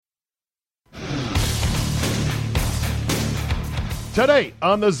Today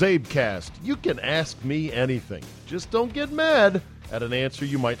on the CzabeCast, you can ask me anything. Just don't get mad at an answer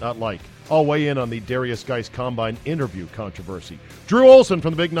you might not like. I'll weigh in on the Darius Geis Combine interview controversy. Drew Olson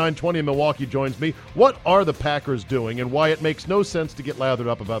from the Big 920 in Milwaukee joins me. What are the Packers doing and why it makes no sense to get lathered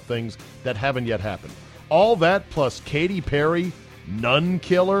up about things that haven't yet happened? All that plus Katy Perry, Nun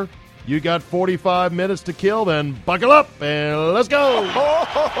Killer. You got 45 minutes to kill, then buckle up and let's go.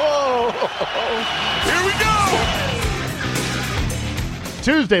 Here we go.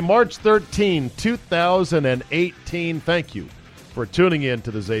 Tuesday, March 13, 2018. Thank you for tuning in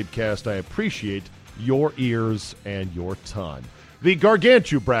to the CzabeCast. I appreciate your ears and your time. The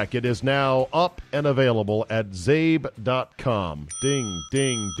Gargantua bracket is now up and available at czabe.com. Ding,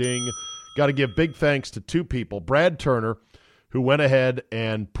 ding, ding. Got to give big thanks to two people. Brad Turner, who went ahead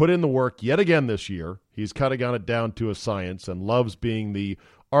and put in the work yet again this year. He's kind of got it down to a science and loves being the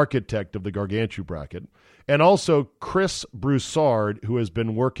architect of the Gargantua bracket. And also Chris Broussard, who has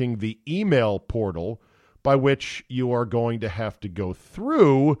been working the email portal by which you are going to have to go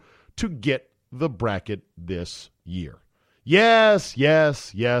through to get the bracket this year. Yes,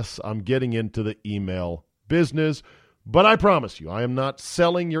 I'm getting into the email business, but I promise you, I am not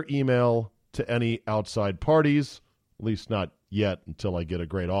selling your email to any outside parties, at least not yet until I get a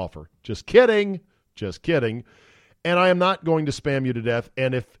great offer. Just kidding. And I am not going to spam you to death.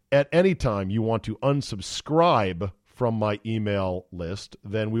 And if at any time you want to unsubscribe from my email list,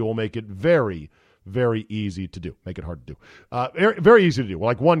 then we will make it very, very easy to do. Make it hard to do. Very easy to do.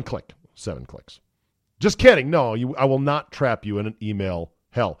 Like 1 click, 7 clicks. Just kidding. No, I will not trap you in an email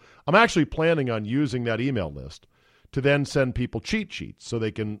hell. I'm actually planning on using that email list to then send people cheat sheets so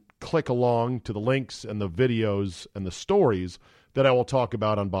they can click along to the links and the videos and the stories that I will talk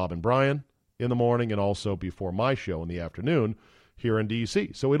about on Bob and Brian in the morning and also before my show in the afternoon here in D.C.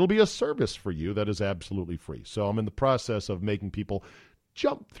 So it'll be a service for you that is absolutely free. So I'm in the process of making people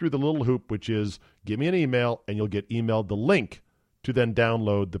jump through the little hoop, which is give me an email and you'll get emailed the link to then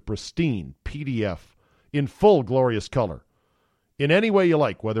download the pristine PDF in full glorious color in any way you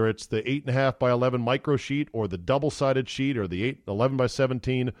like, whether it's the 8.5 by 11 micro sheet or the double-sided sheet or the 11 by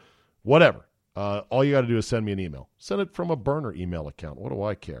 17, whatever. All you got to do is send me an email. Send it from a burner email account. What do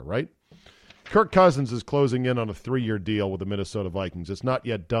I care, right? Kirk Cousins is closing in on a 3-year deal with the Minnesota Vikings. It's not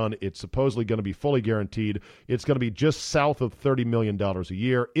yet done. It's supposedly going to be fully guaranteed. It's going to be just south of $30 million a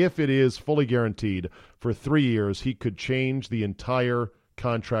year. If it is fully guaranteed for 3 years, he could change the entire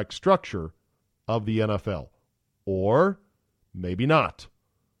contract structure of the NFL. Or maybe not.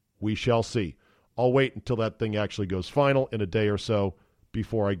 We shall see. I'll wait until that thing actually goes final in a day or so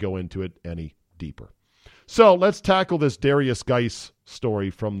before I go into it any deeper. So let's tackle this Darius Geis story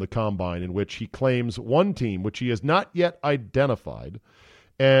from the Combine in which he claims one team, which he has not yet identified,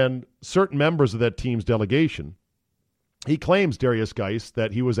 and certain members of that team's delegation, he claims, Darius Geis,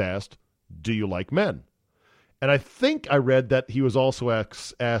 that he was asked, do you like men? And I think I read that he was also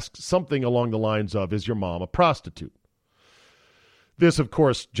asked something along the lines of, is your mom a prostitute? This, of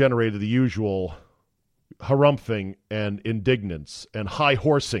course, generated the usual harumphing and indignance and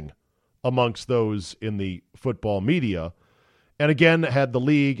high-horsing amongst those in the football media, and again had the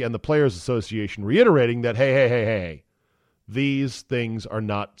league and the Players Association reiterating that, hey, these things are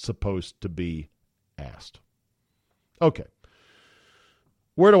not supposed to be asked. Okay.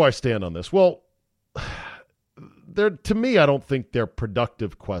 Where do I stand on this? Well, to me, I don't think they're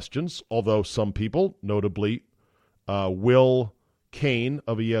productive questions, although some people, notably Will Kane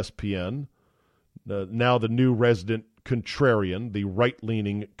of ESPN, now the new resident contrarian, the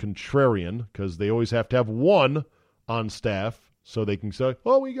right-leaning contrarian, because they always have to have one on staff so they can say,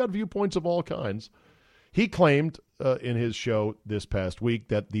 oh, we got viewpoints of all kinds. He claimed in his show this past week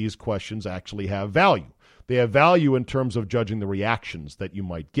that these questions actually have value. They have value in terms of judging the reactions that you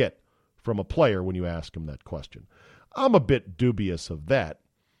might get from a player when you ask him that question. I'm a bit dubious of that,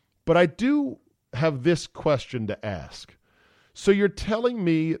 but I do have this question to ask. So you're telling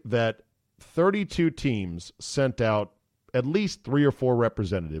me that 32 teams sent out at least 3 or 4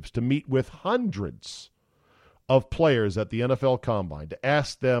 representatives to meet with hundreds of players at the NFL Combine to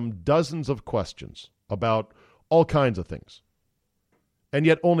ask them dozens of questions about all kinds of things. And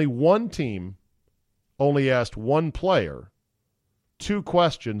yet only one team only asked one player 2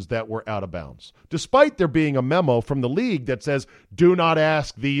 questions that were out of bounds, despite there being a memo from the league that says, do not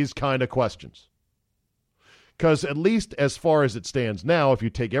ask these kind of questions. Because at least as far as it stands now, if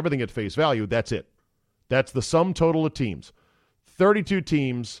you take everything at face value, that's it. That's the sum total of teams. 32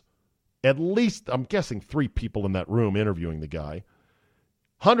 teams, at least, I'm guessing 3 people in that room interviewing the guy.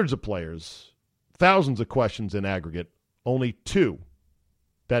 Hundreds of players, thousands of questions in aggregate, only 2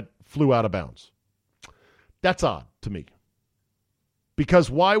 that flew out of bounds. That's odd to me.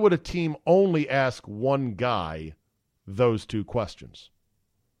 Because why would a team only ask one guy those two questions?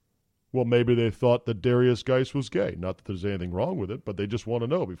 Well, maybe they thought that Darius Geis was gay. Not that there's anything wrong with it, but they just want to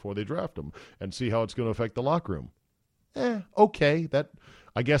know before they draft him and see how it's going to affect the locker room. Okay.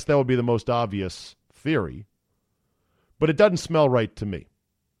 I guess that would be the most obvious theory. But it doesn't smell right to me.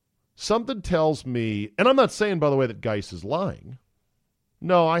 Something tells me, and I'm not saying, by the way, that Geis is lying.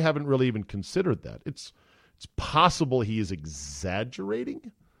 No, I haven't really even considered that. It's possible he is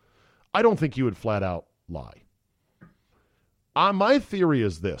exaggerating. I don't think he would flat out lie. My theory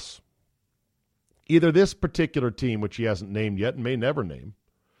is this. Either this particular team, which he hasn't named yet and may never name,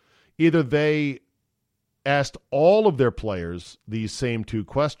 either they asked all of their players these same two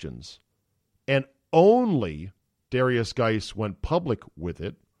questions, and only Darius Geis went public with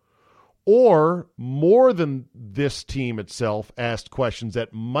it, or more than this team itself asked questions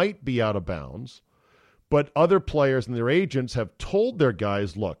that might be out of bounds, but other players and their agents have told their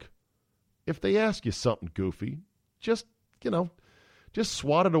guys, look, if they ask you something goofy, just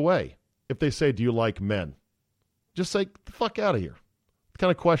swat it away. If they say, do you like men? Just say, get the fuck out of here. What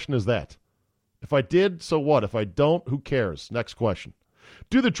kind of question is that? If I did, so what? If I don't, who cares? Next question.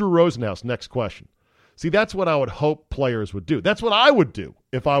 Do the Drew Rosenhaus. Next question. See, that's what I would hope players would do. That's what I would do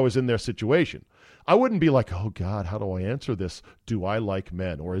if I was in their situation. I wouldn't be like, oh, God, how do I answer this? Do I like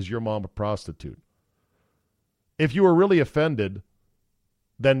men? Or is your mom a prostitute? If you were really offended,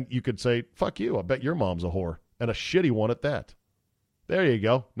 then you could say, fuck you, I bet your mom's a whore, and a shitty one at that. There you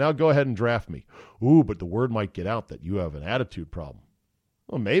go. Now go ahead and draft me. Ooh, but the word might get out that you have an attitude problem.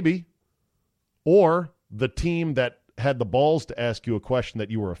 Well, maybe. Or the team that had the balls to ask you a question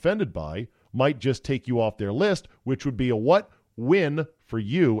that you were offended by might just take you off their list, which would be a what? Win for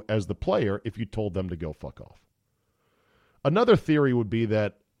you as the player if you told them to go fuck off. Another theory would be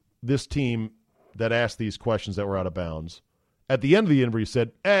that this team that asked these questions that were out of bounds, at the end of the interview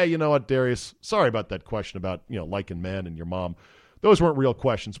said, hey, you know what, Darius, sorry about that question about, liking men and your mom. Those weren't real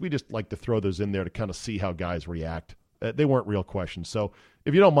questions. We just like to throw those in there to kind of see how guys react. They weren't real questions. So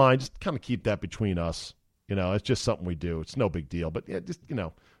if you don't mind, just kind of keep that between us. It's just something we do. It's no big deal. But just,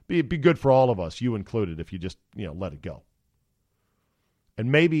 be good for all of us, you included, if you just, let it go.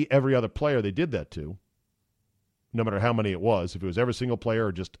 And maybe every other player they did that to, no matter how many it was, if it was every single player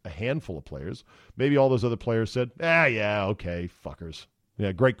or just a handful of players, maybe all those other players said, yeah, okay, fuckers.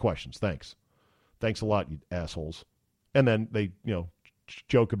 Yeah, great questions. Thanks. Thanks a lot, you assholes. And then they,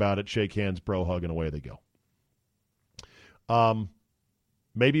 joke about it, shake hands, bro hug, and away they go.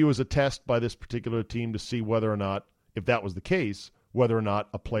 Maybe it was a test by this particular team to see whether or not, if that was the case, whether or not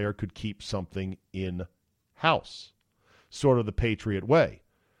a player could keep something in-house. Sort of the Patriot way.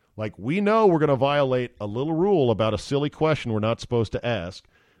 Like, we know we're going to violate a little rule about a silly question we're not supposed to ask.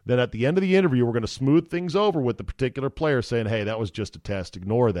 Then at the end of the interview, we're going to smooth things over with the particular player saying, hey, that was just a test.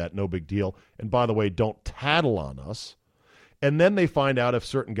 Ignore that. No big deal. And by the way, don't tattle on us. And then they find out if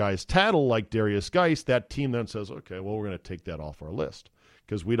certain guys tattle, like Darius Geis, that team then says, okay, well, we're going to take that off our list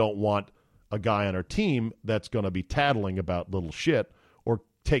because we don't want a guy on our team that's going to be tattling about little shit or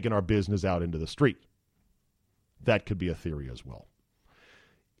taking our business out into the street. That could be a theory as well.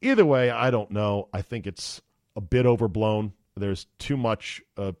 Either way, I don't know. I think it's a bit overblown. There's too much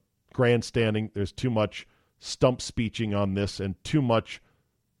grandstanding. There's too much stump speeching on this and too much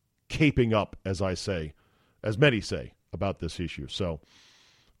caping up, as many say, about this issue. So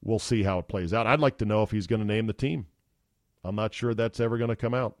we'll see how it plays out. I'd like to know if he's going to name the team. I'm not sure that's ever going to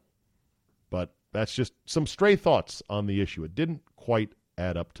come out. But that's just some stray thoughts on the issue. It didn't quite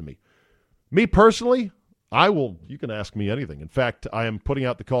add up to me. Me personally, you can ask me anything. In fact, I am putting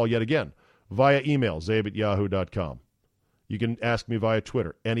out the call yet again via email, zabe@yahoo.com. You can ask me via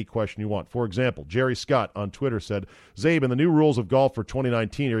Twitter any question you want. For example, Jerry Scott on Twitter said, Zabe, in the new rules of golf for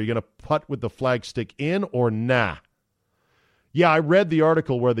 2019, are you going to putt with the flag stick in or nah? Yeah, I read the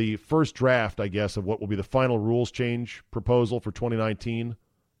article where the first draft, I guess, of what will be the final rules change proposal for 2019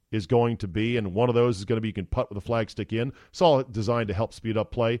 is going to be, and one of those is going to be you can putt with a flag stick in. It's all designed to help speed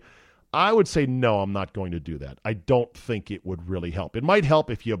up play. I would say no, I'm not going to do that. I don't think it would really help. It might help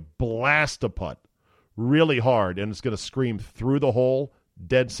if you blast a putt really hard and it's going to scream through the hole,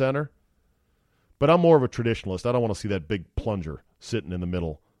 dead center. But I'm more of a traditionalist. I don't want to see that big plunger sitting in the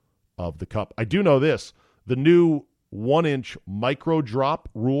middle of the cup. I do know this. The new 1-inch micro drop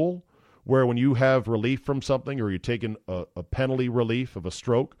rule, where when you have relief from something or you're taking a penalty relief of a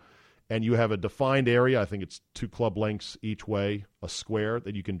stroke and you have a defined area, I think it's 2 club lengths each way, a square,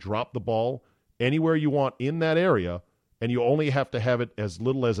 that you can drop the ball anywhere you want in that area, and you only have to have it as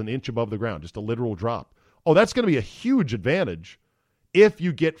little as an inch above the ground, just a literal drop. Oh, that's going to be a huge advantage if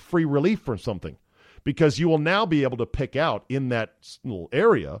you get free relief from something. because you will now be able to pick out in that little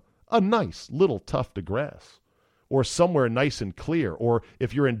area a nice little tuft of grass or somewhere nice and clear. Or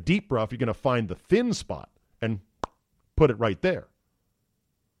if you're in deep rough, you're going to find the thin spot and put it right there.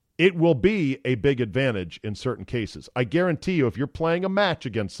 It will be a big advantage in certain cases. I guarantee you, if you're playing a match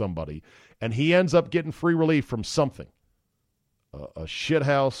against somebody and he ends up getting free relief from something, a shit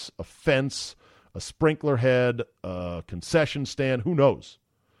house, a fence, a sprinkler head, a concession stand, who knows?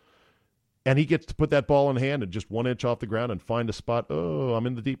 And he gets to put that ball in hand and just 1 inch off the ground and find a spot. Oh, I'm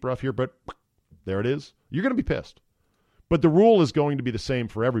in the deep rough here, but there it is. You're going to be pissed. But the rule is going to be the same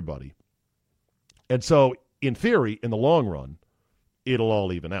for everybody. And so, in theory, in the long run, it'll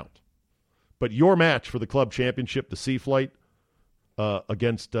all even out. But your match for the club championship, the Sea Flight,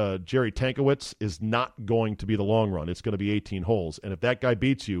 against Jerry Tankowitz is not going to be the long run. It's going to be 18 holes. And if that guy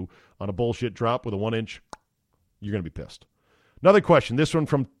beats you on a bullshit drop with a 1 inch, you're going to be pissed. Another question, this one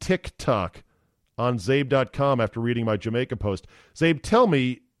from TikTok on Zabe.com after reading my Jamaica post. Zabe, tell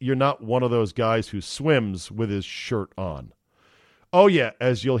me you're not one of those guys who swims with his shirt on. Oh, yeah,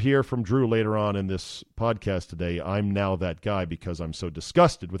 as you'll hear from Drew later on in this podcast today, I'm now that guy because I'm so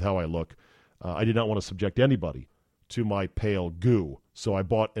disgusted with how I look. I did not want to subject anybody to my pale goo. So I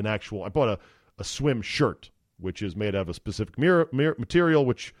bought a swim shirt, which is made out of a specific material,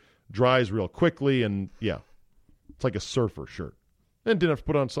 which dries real quickly. And, yeah, it's like a surfer shirt. And didn't have to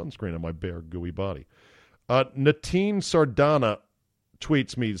put on sunscreen on my bare, gooey body. Natine Sardana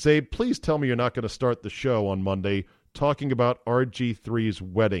tweets me, Zabe, please tell me you're not going to start the show on Monday talking about RG3's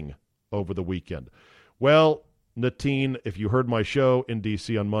wedding over the weekend. Well, Natine, if you heard my show in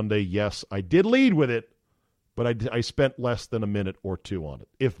D.C. on Monday, yes, I did lead with it, but I spent less than a minute or two on it,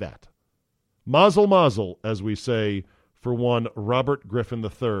 if that. Mazel mazel, as we say, for one Robert Griffin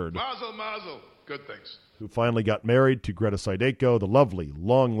III. Mazel mazel. Good things. Who finally got married to Greta Sideko, the lovely,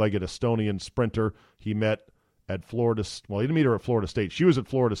 long-legged Estonian sprinter he met at Florida. Well, he didn't meet her at Florida State. She was at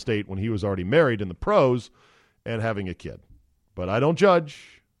Florida State when he was already married in the pros and having a kid. But I don't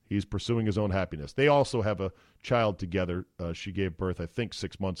judge. He's pursuing his own happiness. They also have a child together. She gave birth, I think,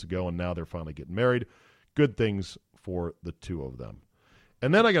 6 months ago, and now they're finally getting married. Good things for the two of them.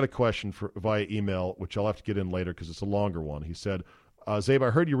 And then I got a question via email, which I'll have to get in later because it's a longer one. He said, Zabe,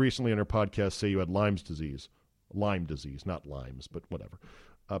 I heard you recently on your podcast say you had Lyme disease, not Lyme's, but whatever.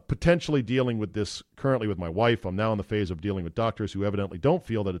 Potentially dealing with this currently with my wife. I'm now in the phase of dealing with doctors who evidently don't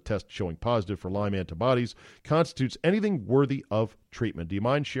feel that a test showing positive for Lyme antibodies constitutes anything worthy of treatment. Do you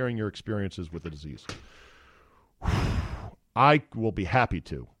mind sharing your experiences with the disease? I will be happy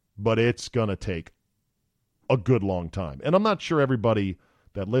to, but it's going to take a good long time. And I'm not sure everybody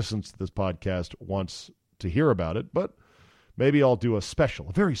that listens to this podcast wants to hear about it, but maybe I'll do a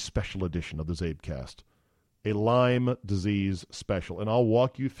very special edition of the CzabeCast, a Lyme disease special, and I'll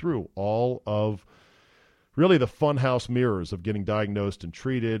walk you through all of really the funhouse mirrors of getting diagnosed and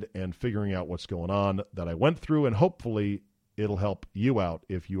treated and figuring out what's going on that I went through, and hopefully it'll help you out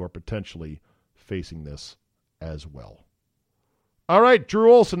if you are potentially facing this as well. All right,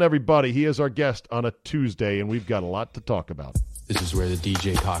 Drew Olson, everybody. He is our guest on a Tuesday, and we've got a lot to talk about. This is where the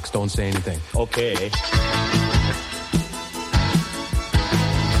DJ talks. Don't say anything. Okay.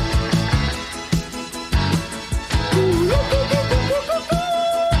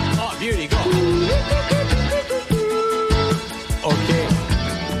 Oh, beauty, go. Okay.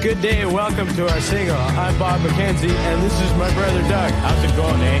 Good day and welcome to our single. I'm Bob McKenzie, and this is my brother Doug. How's it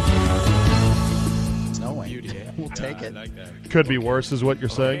going, eh? Snowing. Beauty, eh? We'll take it. I like that. Could be worse, is what you're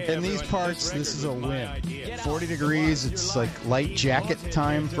saying? In these parts, this is a win. 40 degrees. It's like light jacket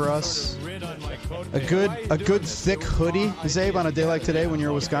time for us. A good thick hoodie, Zabe, on a day like today when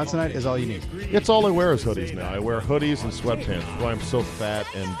you're a Wisconsinite is all you need. It's all I wear is hoodies now. I wear hoodies and sweatpants. That's why I'm so fat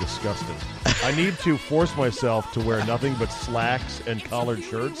and disgusted. I need to force myself to wear nothing but slacks and collared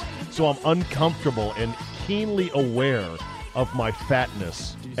shirts, so I'm uncomfortable and keenly aware of my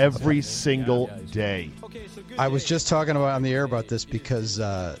fatness every single day. I was just talking on the air about this because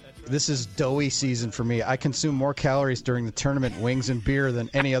this is doughy season for me. I consume more calories during the tournament, wings and beer, than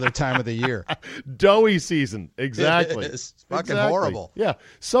any other time of the year. Doughy season, exactly. It's fucking horrible. Yeah.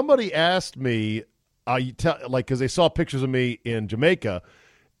 Somebody asked me, because they saw pictures of me in Jamaica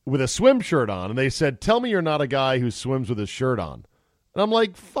with a swim shirt on, and they said, tell me you're not a guy who swims with his shirt on. And I'm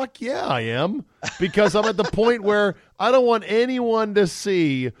like, fuck yeah, I am. Because I'm at the point where I don't want anyone to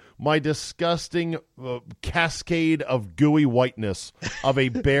see my disgusting cascade of gooey whiteness of a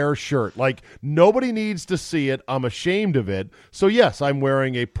bare shirt. Like, nobody needs to see it. I'm ashamed of it. So, yes, I'm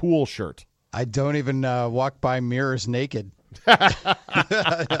wearing a pool shirt. I don't even walk by mirrors naked.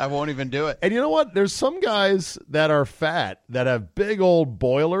 I won't even do it. And you know what? There's some guys that are fat that have big old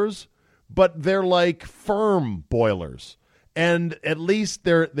boilers, but they're like firm boilers. And at least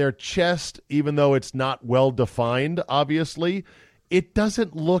their chest, even though it's not well defined, obviously, it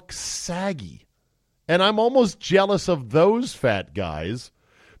doesn't look saggy. And I'm almost jealous of those fat guys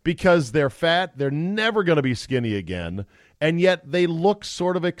because they're fat, they're never going to be skinny again, and yet they look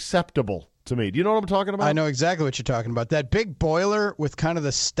sort of acceptable to me. Do you know what I'm talking about? I know exactly what you're talking about. That big boiler with kind of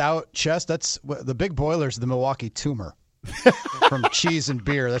the stout chest, that's the big boiler's the Milwaukee tumor. From cheese and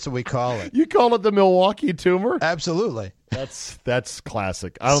beer, that's what we call it. You call it the Milwaukee tumor? Absolutely. That's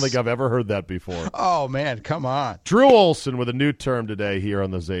classic. I don't think I've ever heard that before. Oh, man, come on. Drew Olson with a new term today here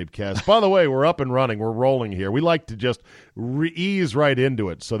on the CzabeCast. By the way, we're up and running. We're rolling here. We like to just ease right into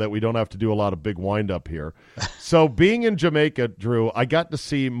it so that we don't have to do a lot of big wind-up here. So being in Jamaica, Drew, I got to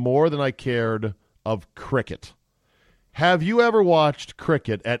see more than I cared of cricket. Have you ever watched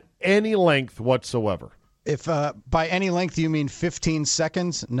cricket at any length whatsoever? If by any length you mean 15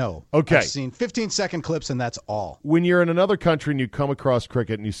 seconds, no. Okay. I've seen 15-second clips, and that's all. When you're in another country and you come across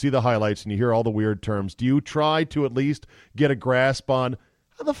cricket and you see the highlights and you hear all the weird terms, do you try to at least get a grasp on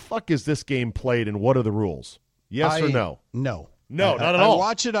how the fuck is this game played and what are the rules? Yes or no? No. No, not at all. I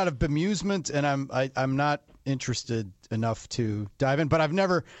watch it out of bemusement, and I'm not interested enough to dive in. But I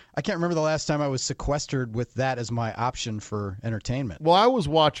can't remember the last time I was sequestered with that as my option for entertainment. Well, I was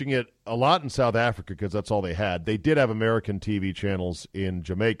watching it a lot in South Africa because that's all they had. They did have American TV channels in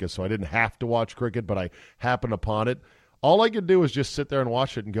Jamaica, so I didn't have to watch cricket, but I happened upon it. All I could do is just sit there and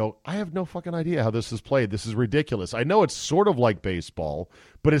watch it and go, I have no fucking idea how this is played. This is ridiculous. I know it's sort of like baseball,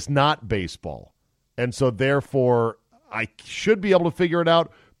 but it's not baseball. And so therefore, I should be able to figure it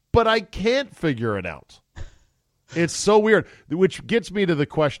out, but I can't figure it out. It's so weird, which gets me to the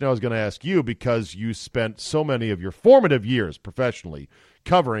question I was going to ask you because you spent so many of your formative years professionally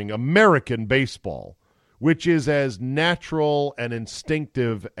covering American baseball, which is as natural and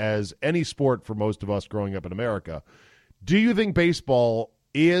instinctive as any sport for most of us growing up in America. Do you think baseball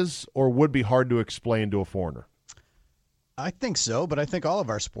is or would be hard to explain to a foreigner? I think so, but I think all of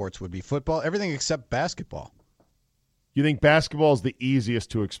our sports would be football, everything except basketball. You think basketball is the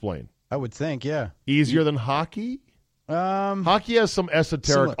easiest to explain? I would think, yeah. Easier than hockey? Hockey has some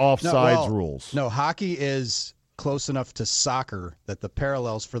esoteric offsides rules. No, hockey is close enough to soccer that the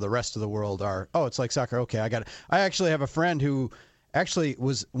parallels for the rest of the world are, it's like soccer. Okay, I got it. I actually have a friend who actually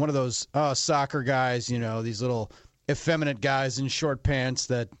was one of those soccer guys, these little effeminate guys in short pants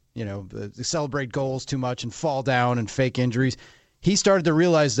that, they celebrate goals too much and fall down and fake injuries. He started to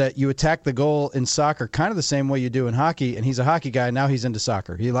realize that you attack the goal in soccer kind of the same way you do in hockey, and he's a hockey guy. Now he's into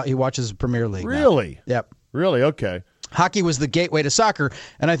soccer. He watches the Premier League. Really? Now. Yep. Really? Okay. Hockey was the gateway to soccer,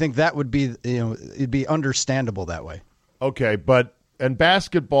 and I think that would be, it'd be understandable that way. Okay, and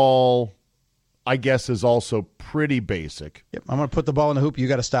basketball, I guess, is also pretty basic. Yep. I'm going to put the ball in the hoop. You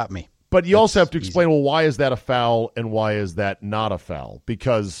got to stop me. But you also have to explain, well, why is that a foul and why is that not a foul?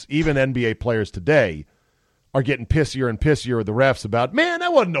 Because even NBA players today are getting pissier and pissier with the refs about, man,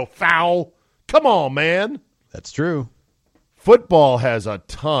 that wasn't no foul. Come on, man. That's true. Football has a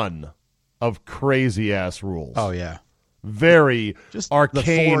ton of crazy-ass rules. Oh, yeah. Very just arcane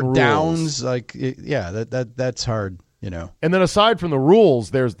the four rules. Downs, that's hard, And then aside from the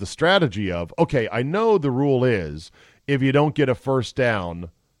rules, there's the strategy of, okay, I know the rule is if you don't get a first down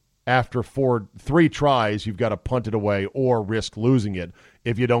after 3 tries, you've got to punt it away or risk losing it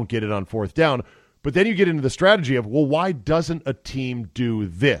if you don't get it on 4th down. But then you get into the strategy of, well, why doesn't a team do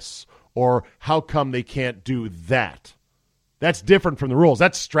this? Or how come they can't do that? That's different from the rules.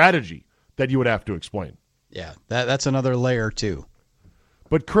 That's strategy that you would have to explain. Yeah, that's another layer, too.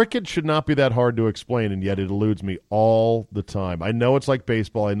 But cricket should not be that hard to explain, and yet it eludes me all the time. I know it's like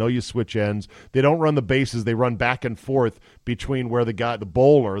baseball. I know you switch ends. They don't run the bases. They run back and forth between where the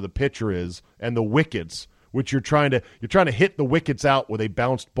bowler, the pitcher is, and the wickets, which you're trying to hit the wickets out with a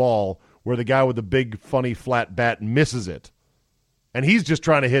bounced ball where the guy with the big, funny, flat bat misses it. And he's just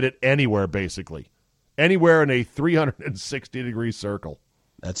trying to hit it anywhere, basically. Anywhere in a 360-degree circle.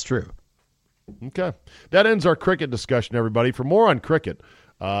 That's true. Okay. That ends our cricket discussion, everybody. For more on cricket,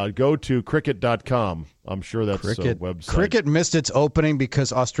 go to cricket.com. I'm sure that's a website. Cricket missed its opening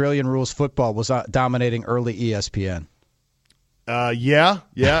because Australian rules football was dominating early ESPN. Yeah,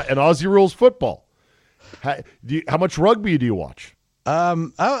 and Aussie rules football. How much rugby do you watch?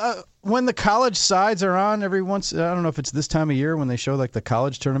 When the college sides are on every once, I don't know if it's this time of year when they show like the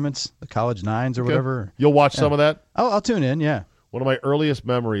college tournaments, the college nines or whatever. You'll watch some of that? I'll tune in, yeah. One of my earliest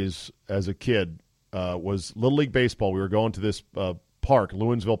memories as a kid was Little League Baseball. We were going to this park,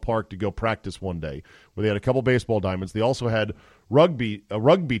 Lewinsville Park, to go practice one day where they had a couple baseball diamonds. They also had a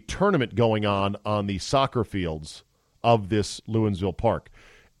rugby tournament going on the soccer fields of this Lewinsville Park.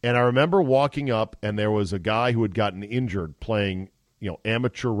 And I remember walking up, and there was a guy who had gotten injured playing,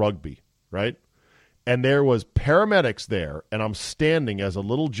 amateur rugby, right? And there was paramedics there, and I'm standing as a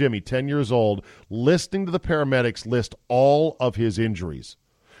little Jimmy, 10 years old, listening to the paramedics list all of his injuries.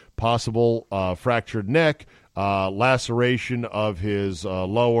 Possible fractured neck, laceration of his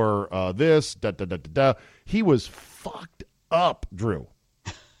lower this, da-da-da-da-da. He was fucked up, Drew.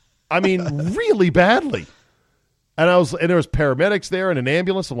 I mean, really badly. And there was paramedics there and an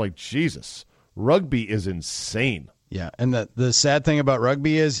ambulance. I'm like, Jesus, rugby is insane. Yeah, and the sad thing about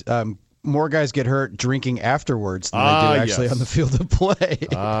rugby is more guys get hurt drinking afterwards than they do actually on the field of play.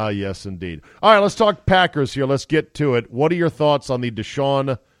 Yes, indeed. All right, let's talk Packers here. Let's get to it. What are your thoughts on the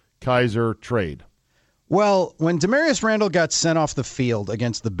Deshaun Kaiser trade? Well, when Demarius Randall got sent off the field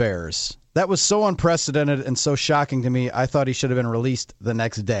against the Bears, that was so unprecedented and so shocking to me, I thought he should have been released the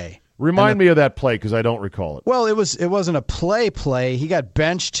next day. Remind me of that play because I don't recall it. Well, it wasn't a play. He got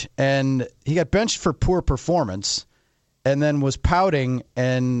benched, and he got benched for poor performance and then was pouting,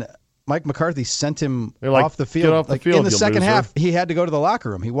 and Mike McCarthy sent him off the field. Get off the field, in the second loser. half, he had to go to the locker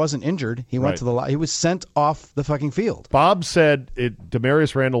room. He wasn't injured. He went to the he was sent off the fucking field. Bob said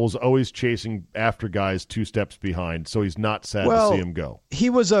Demarius Randall was always chasing after guys 2 steps behind, so he's not sad to see him go. He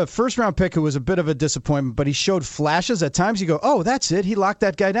was a first-round pick who was a bit of a disappointment, but he showed flashes. At times you go, oh, that's it. He locked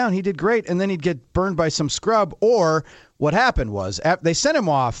that guy down. He did great. And then he'd get burned by some scrub. Or what happened was they sent him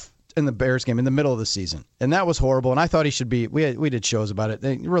off in the Bears game in the middle of the season, and that was horrible. And I thought he should be. We did shows about it.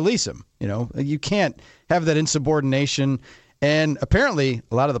 They release him. You can't have that insubordination. And apparently,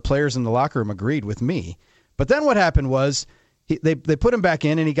 a lot of the players in the locker room agreed with me. But then what happened was they put him back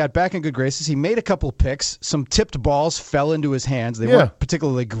in, and he got back in good graces. He made a couple picks. Some tipped balls fell into his hands. They weren't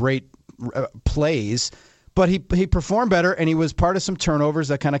particularly great plays, but he performed better, and he was part of some turnovers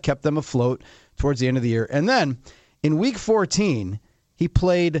that kind of kept them afloat towards the end of the year. And then in Week 14, he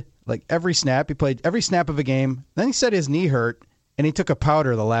played every snap. He played every snap of a game. Then he said his knee hurt, and he took a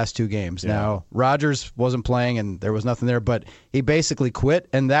powder the last 2 games. Yeah. Now, Rodgers wasn't playing, and there was nothing there, but he basically quit,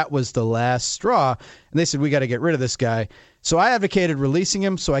 and that was the last straw. And they said, we got to get rid of this guy. So I advocated releasing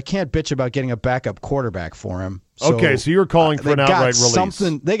him, so I can't bitch about getting a backup quarterback for him. So, okay, so you're calling for an outright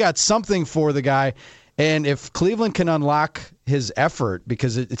release. They got something for the guy. And if Cleveland can unlock his effort,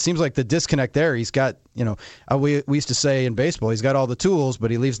 because it seems like the disconnect there, he's got, we used to say in baseball, he's got all the tools,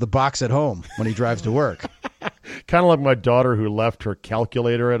 but he leaves the box at home when he drives to work. Kind of like my daughter who left her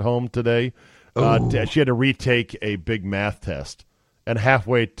calculator at home today. She had to retake a big math test. And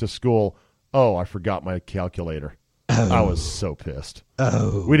halfway to school, I forgot my calculator. I was so pissed.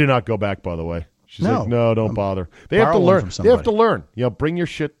 We did not go back, by the way. She's like, no, don't bother. They have to learn. They have to learn. Bring your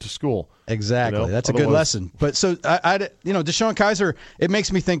shit to school. Exactly. That's a good lesson. But so, Deshaun Kaiser, it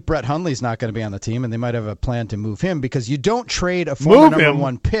makes me think Brett Hundley's not going to be on the team, and they might have a plan to move him because you don't trade a former number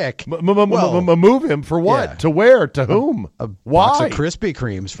 1 pick. Move him for what? Yeah. To where? To whom? Why? Box of Krispy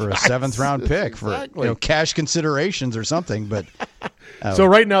Kremes for a 7th-round pick for cash considerations or something. But so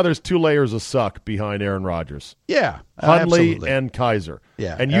right now there's 2 layers of suck behind Aaron Rodgers. Yeah. Hundley and Kaiser.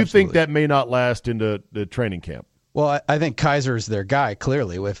 Yeah. And you think that may not last into the training camp? Well, I think Kaiser's their guy,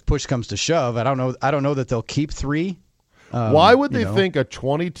 clearly. If push comes to shove, I don't know that they'll keep 3. Why would they think a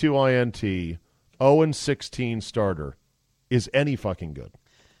 22 INT, 0-16 starter is any fucking good?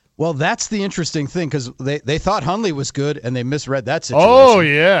 Well, that's the interesting thing because they thought Hundley was good and they misread that situation. Oh,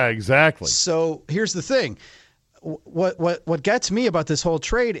 yeah, exactly. So here's the thing. What gets me about this whole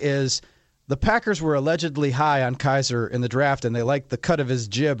trade is the Packers were allegedly high on Kaiser in the draft, and they liked the cut of his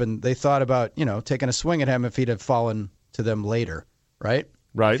jib, and they thought about, taking a swing at him if he'd have fallen to them later, right?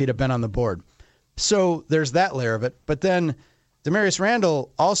 Right. If he'd have been on the board. So there's that layer of it. But then Demarius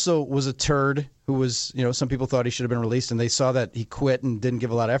Randall also was a turd who was, some people thought he should have been released, and they saw that he quit and didn't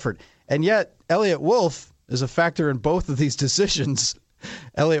give a lot of effort. And yet Elliott Wolf is a factor in both of these decisions.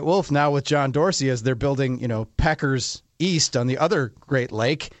 Elliott Wolf now with John Dorsey as they're building, Packers East on the other Great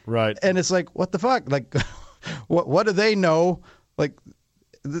Lake. Right. And it's like, what the fuck? Like, what do they know? Like,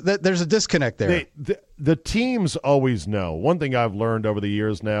 there's a disconnect there. The teams always know. One thing I've learned over the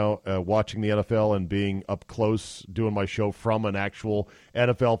years now, watching the NFL and being up close, doing my show from an actual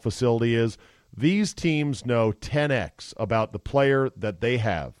NFL facility is these teams know 10x about the player that they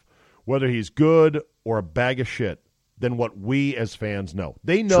have, whether he's good or a bag of shit, than what we as fans know.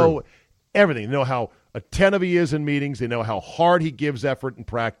 They know everything. They know how attentive he is in meetings. They know how hard he gives effort in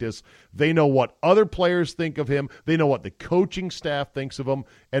practice. They know what other players think of him. They know what the coaching staff thinks of him.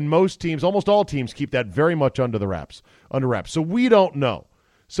 And most teams, almost all teams, keep that very much under wraps. So we don't know.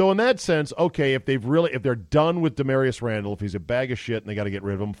 So in that sense, okay, if they're done with Demarius Randall, if he's a bag of shit and they got to get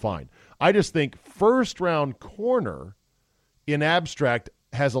rid of him, fine. I just think first-round corner in abstract,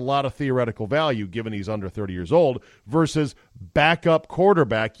 has a lot of theoretical value given he's under 30 years old versus backup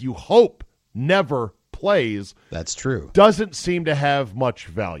quarterback you hope never plays. That's true. Doesn't seem to have much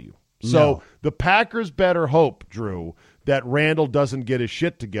value. So the Packers better hope, Drew, that Randall doesn't get his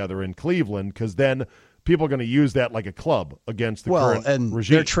shit together in Cleveland, because then people are going to use that like a club against the current and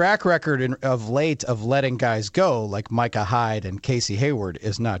regime. Their track record of late of letting guys go, like Micah Hyde and Casey Hayward,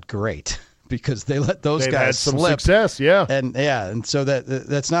 is not great because they let those They've guys had some slip. success, yeah. And so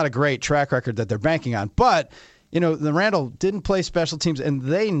that's not a great track record that they're banking on. But, the Randall didn't play special teams, and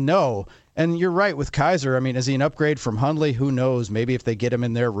they know. And you're right with Kaiser. I mean, is he an upgrade from Hundley? Who knows? Maybe if they get him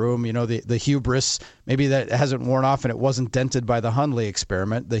in their room, the hubris, maybe that hasn't worn off and it wasn't dented by the Hundley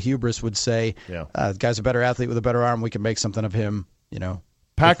experiment. The hubris would say, the guy's a better athlete with a better arm. We can make something of him,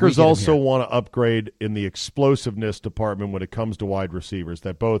 Packers also want to upgrade in the explosiveness department when it comes to wide receivers,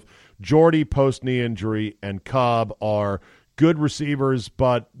 that both Jordy post-knee injury and Cobb are good receivers,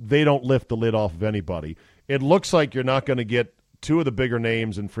 but they don't lift the lid off of anybody. It looks like you're not going to get two of the bigger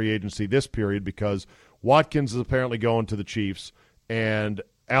names in free agency this period because Watkins is apparently going to the Chiefs and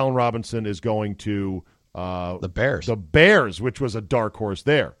Allen Robinson is going to the Bears. The Bears, which was a dark horse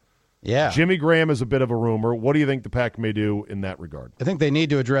there. Yeah. Jimmy Graham is a bit of a rumor. What do you think the Pack may do in that regard? I think they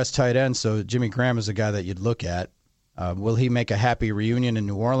need to address tight end, so Jimmy Graham is a guy that you'd look at. Will he make a happy reunion in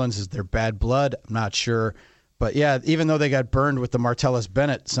New Orleans? Is there bad blood? I'm not sure. But, yeah, even though they got burned with the Martellus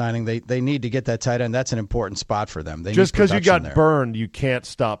Bennett signing, they need to get that tight end. That's an important spot for them. Just because you got burned, you can't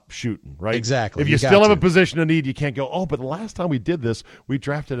stop shooting, right? Exactly. If you still have a position of need, you can't go, but the last time we did this, we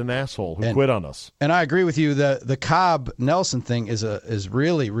drafted an asshole who quit on us. And I agree with you. The Cobb-Nelson thing is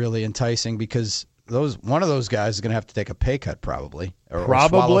really, really enticing because one of those guys is going to have to take a pay cut probably. Or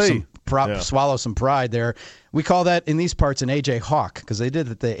swallow some pride there. We call that in these parts an A.J. Hawk because they did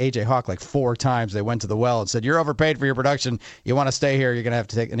the A.J. Hawk like 4 times. They went to the well and said, you're overpaid for your production. You want to stay here, you're going to have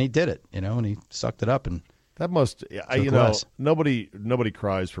to take – and he did it, and he sucked it up. And that must – nobody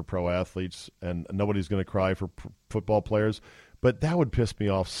cries for pro athletes and nobody's going to cry for football players, but that would piss me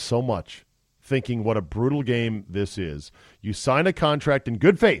off so much thinking what a brutal game this is. You sign a contract in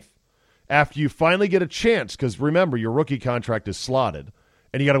good faith after you finally get a chance because, remember, your rookie contract is slotted.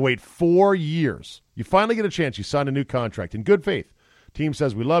 And you got to wait 4 years. You finally get a chance. You sign a new contract in good faith. Team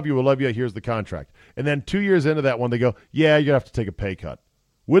says, we love you, here's the contract. And then 2 years into that one, they go, yeah, you're going to have to take a pay cut.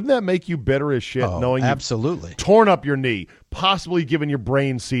 Wouldn't that make you bitter as shit knowing absolutely. You've torn up your knee, possibly given your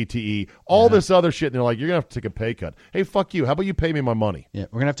brain CTE, all this other shit, and they're like, you're going to have to take a pay cut. Hey, fuck you. How about you pay me my money? Yeah,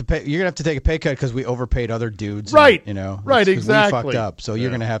 we're going to have to pay. You're going to have to take a pay cut because we overpaid other dudes. Right. And, right, exactly. We fucked up, so you're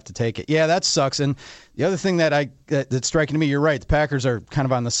going to have to take it. Yeah, that sucks. And the other thing that's striking to me, you're right, the Packers are kind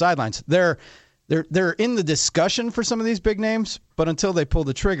of on the sidelines. They're in the discussion for some of these big names, but until they pull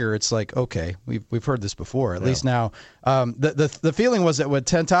the trigger, it's like, okay, we've heard this before. At least now, the feeling was that when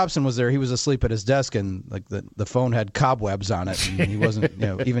Ted Thompson was there, he was asleep at his desk and like the phone had cobwebs on it, and he wasn't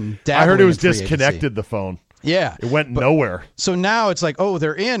even dabbling. I heard it was in free disconnected. agency. The phone. Yeah, it went nowhere. So now it's like,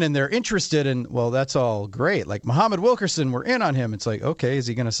 they're in and they're interested, and well, that's all great. Like Muhammad Wilkerson, we're in on him. It's like, okay, is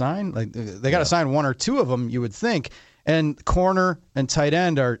he going to sign? Like they got to sign 1 or 2 of them, you would think. And corner and tight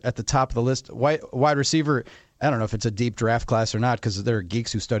end are at the top of the list. Wide receiver, I don't know if it's a deep draft class or not because there are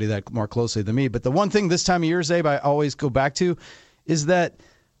geeks who study that more closely than me. But the one thing this time of year, Zabe, I always go back to is that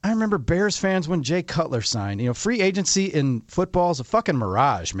I remember Bears fans when Jay Cutler signed. Free agency in football is a fucking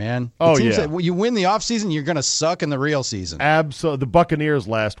mirage, man. You win the offseason, you're going to suck in the real season. Absolutely. The Buccaneers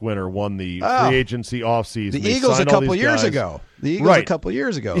last winter won the free agency offseason. The Eagles a couple years ago.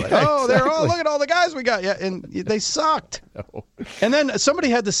 Like, they're all look at all the guys we got. Yeah, and they sucked. No. And then somebody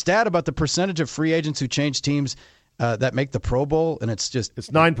had the stat about the percentage of free agents who change teams that make the Pro Bowl, and it's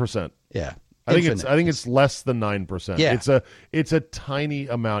 9%. Yeah. I think it's less than 9%. Yeah. It's a tiny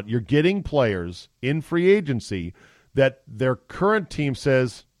amount. You're getting players in free agency that their current team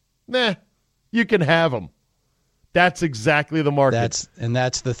says, "Nah, you can have them." That's exactly the market.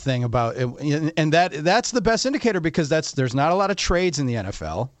 That's the thing about it, and that's the best indicator because there's not a lot of trades in the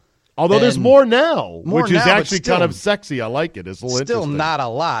NFL. Although there's more now, which is actually kind of sexy. I like it. It's a little still interesting. Not a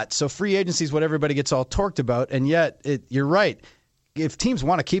lot. So free agency is what everybody gets all torqued about, and yet you're right. If teams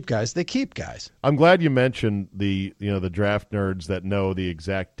want to keep guys, they keep guys. I'm glad you mentioned the draft nerds that know the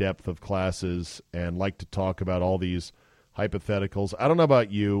exact depth of classes and like to talk about all these hypotheticals. I don't know about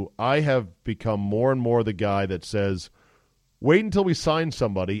you. I have become more and more the guy that says, wait until we sign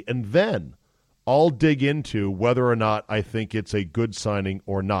somebody, and then I'll dig into whether or not I think it's a good signing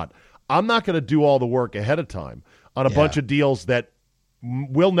or not. I'm not going to do all the work ahead of time on a bunch of deals that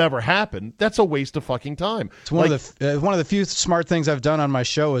will never happen, that's a waste of fucking time. It's one of the few smart things I've done on my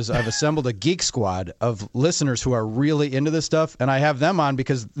show is I've assembled a geek squad of listeners who are really into this stuff, and I have them on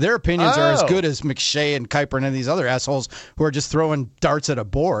because their opinions are as good as McShay and Kuiper and these other assholes who are just throwing darts at a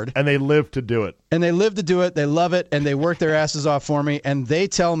board. And they live to do it. And they live to do it. They love it, and they work their asses off for me, and they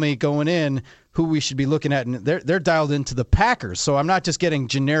tell me going in who we should be looking at, and they're dialed into the Packers. So I'm not just getting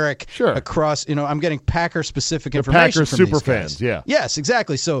generic across, I'm getting Packer-specific information Packers from super these guys. fans, yeah. Yes,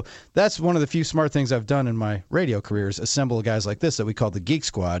 exactly. So that's one of the few smart things I've done in my radio career is assemble guys like this that we call the Geek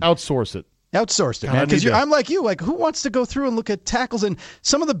Squad. Outsource it. Outsourced it, man. Because I'm like you. Like, who wants to go through and look at tackles and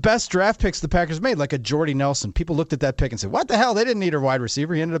some of the best draft picks the Packers made, like a Jordy Nelson? People looked at that pick and said, "What the hell? They didn't need a wide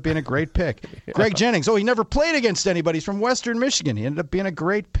receiver. He ended up being a great pick." Yeah. Greg Jennings. Oh, he never played against anybody. He's from Western Michigan. He ended up being a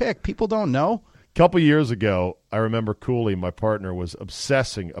great pick. People don't know. A couple years ago, I remember Cooley, my partner, was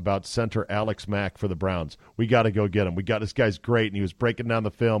obsessing about center Alex Mack for the Browns. We got to go get him. This guy's great, and he was breaking down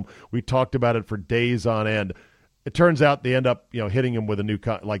the film. We talked about it for days on end. It turns out they end up, hitting him with a new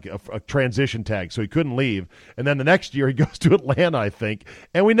a transition tag, so he couldn't leave. And then the next year he goes to Atlanta, I think,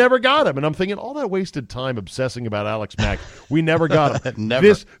 and we never got him. And I'm thinking, all that wasted time obsessing about Alex Mack, we never got him.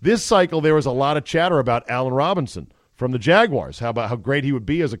 Never. This cycle, there was a lot of chatter about Allen Robinson from the Jaguars, how great he would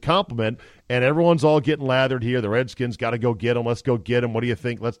be as a compliment, and everyone's all getting lathered here. The Redskins got to go get him. Let's go get him. What do you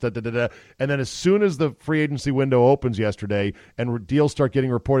think? Let's da-da-da-da. And then as soon as the free agency window opens yesterday and deals start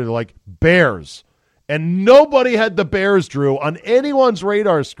getting reported, they're like, Bears. And nobody had the Bears, Drew, on anyone's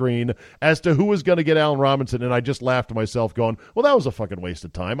radar screen as to who was going to get Allen Robinson, and I just laughed to myself going, well, that was a fucking waste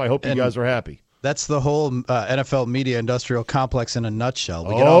of time. I hope you guys are happy. That's the whole NFL media industrial complex in a nutshell.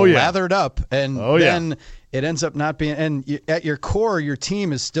 We get all lathered up, and then it ends up not being – and at your core, your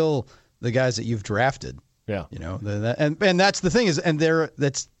team is still the guys that you've drafted. Yeah. And that's the thing is – and they're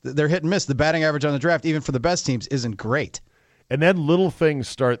hit and miss. The batting average on the draft, even for the best teams, isn't great. And then little things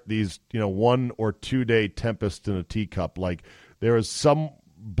start these, 1 or 2 day tempests in a teacup. Like there was some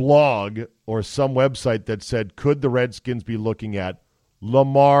blog or some website that said, could the Redskins be looking at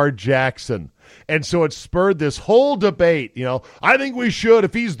Lamar Jackson? And so it spurred this whole debate. I think we should.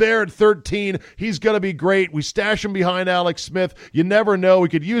 If he's there at 13, he's going to be great. We stash him behind Alex Smith. You never know. We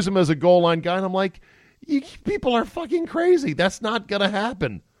could use him as a goal line guy. And I'm like, people are fucking crazy. That's not going to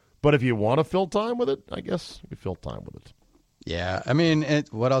happen. But if you want to fill time with it, I guess you fill time with it. Yeah, I mean,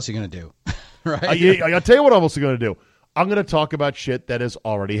 what else are you going to do? Right? I'll tell you what I'm also going to do. I'm going to talk about shit that has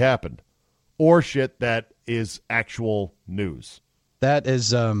already happened or shit that is actual news. That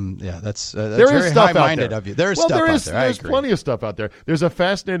is, that's very high-minded of you. There's stuff out there. There's plenty of stuff out there. There's a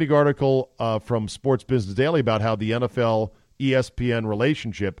fascinating article from Sports Business Daily about how the NFL-ESPN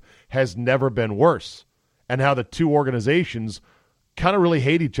relationship has never been worse and how the two organizations kind of really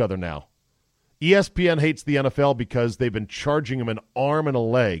hate each other now. ESPN hates the NFL because they've been charging them an arm and a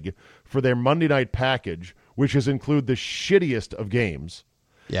leg for their Monday night package, which has included the shittiest of games.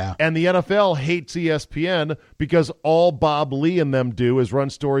 Yeah. And the NFL hates ESPN because all Bob Lee and them do is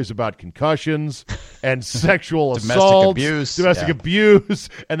run stories about concussions and sexual assault, domestic abuse,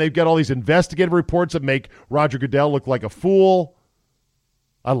 and they've got all these investigative reports that make Roger Goodell look like a fool.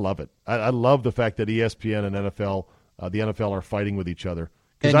 I love it. I love the fact that ESPN and NFL, the NFL, are fighting with each other.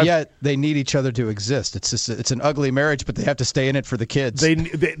 And yet they need each other to exist. It's an ugly marriage, but they have to stay in it for the kids.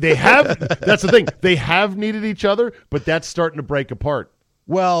 They have. That's the thing. They have needed each other, but that's starting to break apart.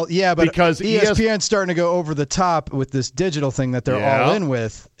 Well, yeah, but because ESPN's starting to go over the top with this digital thing that they're all in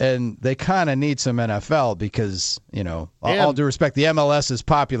with, and they kind of need some NFL because, all due respect, the MLS is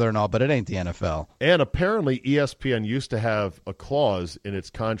popular and all, but it ain't the NFL. And apparently ESPN used to have a clause in its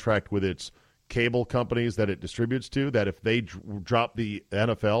contract with its cable companies that it distributes to that if they drop the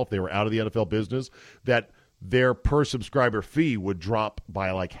NFL, if they were out of the NFL business, that their per subscriber fee would drop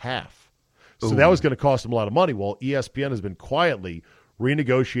by like half. So that was going to cost them a lot of money. Well, ESPN has been quietly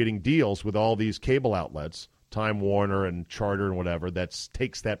renegotiating deals with all these cable outlets, Time Warner and Charter and whatever, that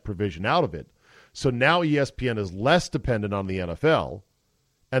takes that provision out of it. So now ESPN is less dependent on the NFL,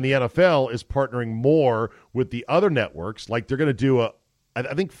 and the NFL is partnering more with the other networks. Like they're going to do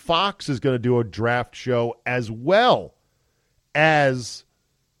I think Fox is going to do a draft show as well as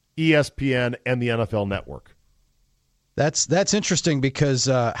ESPN and the NFL Network. That's interesting because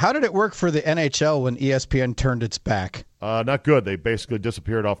how did it work for the NHL when ESPN turned its back? Not good. They basically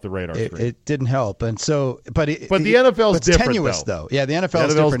disappeared off the radar screen. It didn't help, and so but the NFL is different. Tenuous though. Yeah, the NFL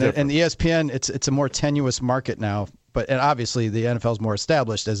is different, and ESPN it's a more tenuous market now. And obviously the NFL is more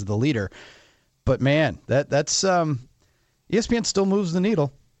established as the leader. But man, that's ESPN still moves the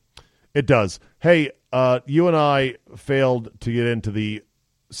needle. It does. Hey, you and I failed to get into the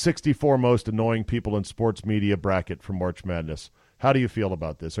 64 most annoying people in sports media bracket for March Madness. How do you feel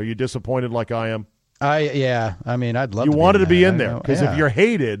about this? Are you disappointed like I am? Yeah. I mean, I'd love. You to wanted to be in that. there because if you're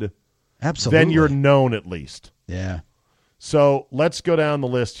hated, absolutely, then you're known at least. Yeah. So let's go down the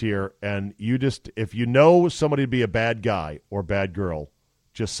list here, and you just, if you know somebody to be a bad guy or bad girl,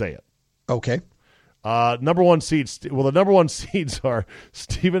 just say it. Okay. Number one seeds. Well, the number one seeds are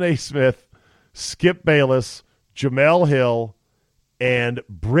Stephen A. Smith, Skip Bayless, Jamel Hill, and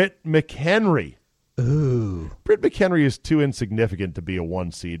Britt McHenry. Ooh. Britt McHenry is too insignificant to be a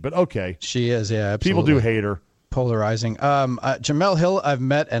one seed, but okay. She is, yeah, absolutely. People do hate her. Polarizing. Jamel Hill I've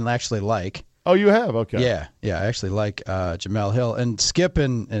met and actually like. Oh, you have? Okay. Yeah, I actually like Jamel Hill. And Skip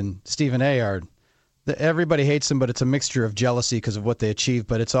and Stephen A. are, everybody hates them, but it's a mixture of jealousy because of what they achieve,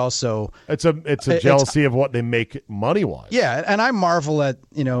 but it's also... It's a jealousy of what they make money-wise. Yeah, and I marvel at,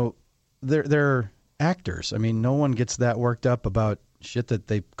 they're actors. I mean, no one gets that worked up about shit that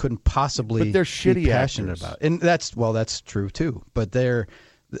they couldn't possibly but they're shitty be passionate actors. about. And that's true, too. But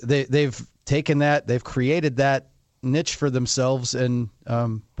they've taken that, they've created that niche for themselves, and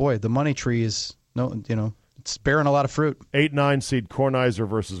boy, the money tree is it's bearing a lot of fruit. 8-9 seed Kornheiser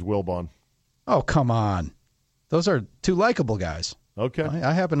versus Wilbon. Oh, come on, those are two likable guys. Okay,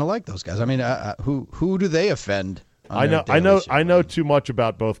 I happen to like those guys. I mean, who do they offend? I know too much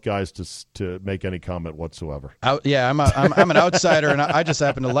about both guys to make any comment whatsoever. I'm an outsider, and I just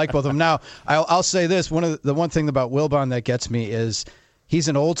happen to like both of them. Now, I'll say this: the one thing about Wilbon that gets me is he's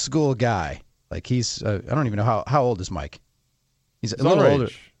an old school guy. Like he's, I don't even know how old is Mike. He's a little older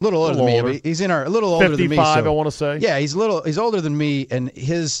than me. He's a little older than me. 55, I want to say. Yeah, he's older than me, and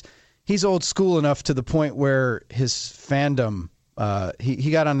he's old school enough to the point where his fandom,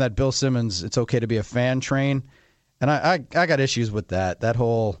 he got on that Bill Simmons, it's okay to be a fan train, and I got issues with that. That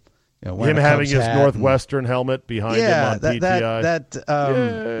whole, him having his Northwestern helmet behind him on PTI.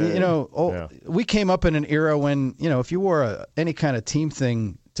 We came up in an era when if you wore any kind of team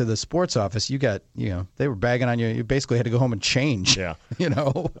thing to the sports office, you got, they were bagging on you. You basically had to go home and change. Yeah.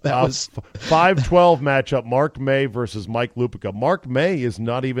 That was 5-12 matchup, Mark May versus Mike Lupica. Mark May is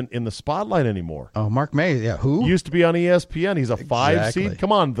not even in the spotlight anymore. Oh, Mark May, yeah. Who? Used to be on ESPN. He's a 5 seed.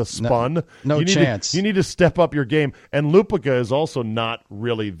 Come on, the Spun. No chance. You need to step up your game. And Lupica is also not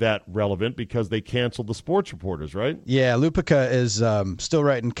really that relevant because they canceled the sports reporters, right? Yeah, Lupica is still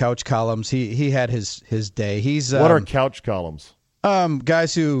writing couch columns. He had his day. He's what are couch columns?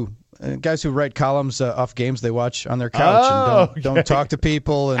 Guys who write columns off games they watch on their couch and don't talk to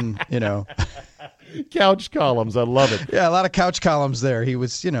people, and couch columns. I love it. Yeah, a lot of couch columns there. He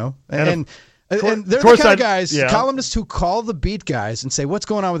was, and they're the kind of guys, columnists who call the beat guys and say, "What's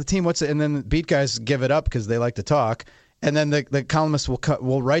going on with the team? And then the beat guys give it up because they like to talk, and then the columnists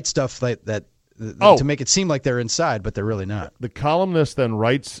will write stuff like that. To make it seem like they're inside, but they're really not. The columnist then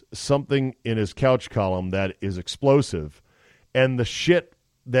writes something in his couch column that is explosive, and the shit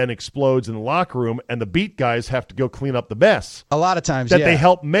then explodes in the locker room, and the beat guys have to go clean up the mess. A lot of times, that they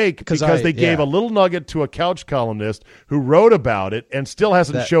help make because they gave a little nugget to a couch columnist who wrote about it and still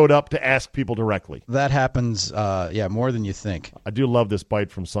hasn't showed up to ask people directly. That happens, more than you think. I do love this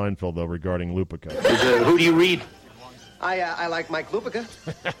bite from Seinfeld, though, regarding Lupica. Who do you read? I like Mike Lupica.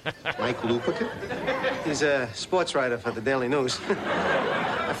 Mike Lupica? He's a sports writer for the Daily News.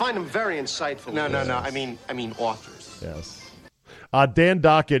 I find him very insightful. No. I mean authors. Yes. Dan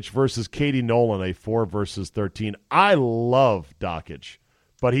Dockich versus Katie Nolan, a 4 versus 13. I love Dockich,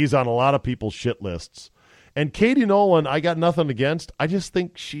 but he's on a lot of people's shit lists. And Katie Nolan, I got nothing against. I just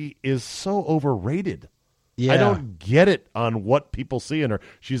think she is so overrated. Yeah. I don't get it on what people see in her.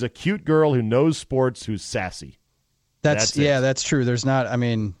 She's a cute girl who knows sports, who's sassy. That's true. There's not,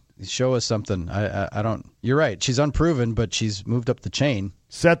 show us something. I don't, you're right. She's unproven, but she's moved up the chain.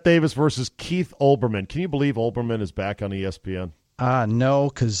 Seth Davis versus Keith Olbermann. Can you believe Olbermann is back on ESPN? No,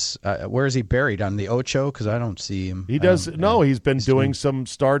 because where is he buried? On the Ocho? Because I don't see him. He does. He's been doing some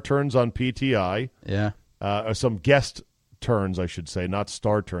star turns on PTI. Yeah. Or some guest turns, I should say. Not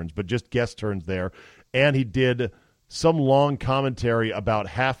star turns, but just guest turns there. And he did some long commentary about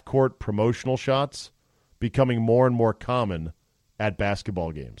half-court promotional shots becoming more and more common at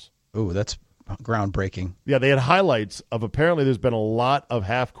basketball games. Ooh, that's groundbreaking. Yeah, they had highlights of apparently there's been a lot of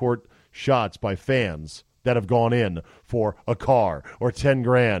half-court shots by fans that have gone in for a car or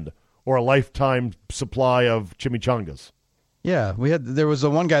 $10,000 or a lifetime supply of chimichangas. Yeah, there was the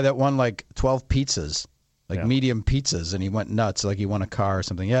one guy that won like 12 pizzas, medium pizzas, and he went nuts, like he won a car or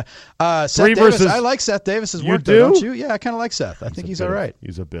something. Yeah, Seth Davis. I like Seth Davis's work, though, don't you? Yeah, I kind of like Seth. I think he's all right.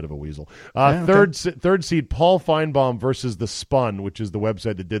 He's a bit of a weasel. Third seed Paul Feinbaum versus The Spun, which is the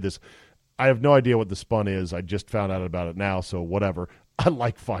website that did this. I have no idea what The Spun is. I just found out about it now, so whatever. I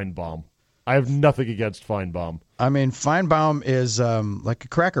like Feinbaum. I have nothing against Feinbaum. I mean, Feinbaum is like a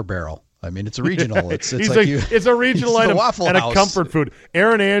Cracker Barrel. I mean, it's a regional. It's It's a regional item Waffle and House. a comfort food.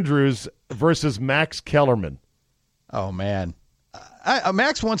 Aaron Andrews versus Max Kellerman. Oh, man.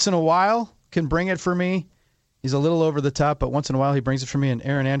 Max once in a while can bring it for me. He's a little over the top, but once in a while he brings it for me, and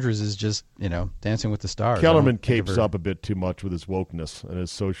Aaron Andrews is just, Dancing with the Stars. Kellerman capes up a bit too much with his wokeness and his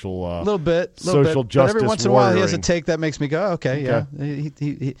social a little bit, social justice. But every once in a while he has a warrioring. take that makes me go, okay. Yeah.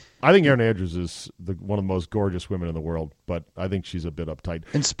 He, I think Aaron Andrews is one of the most gorgeous women in the world, but I think she's a bit uptight.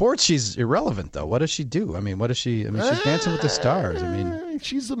 in sports, she's irrelevant, though. What does she do? I mean, she's Dancing with the Stars. I mean,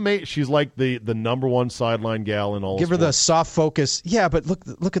 she's She's like the number one sideline gal in all. give her sports. the soft focus. Yeah, but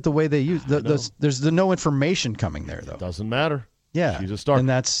look at the way they use there's no information coming there, though. Doesn't matter. Yeah, she's a star. and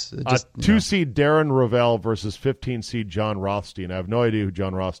that's just 2-seed Darren Ravel versus 15-seed John Rothstein. I have no idea who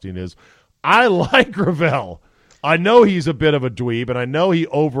John Rothstein is. I like Ravel. I know he's a bit of a dweeb, and I know he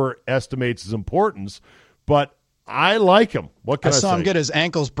overestimates his importance, but I like him. What can I say? saw him get his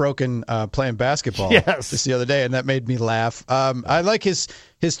ankles broken playing basketball just the other day, and that made me laugh. I like his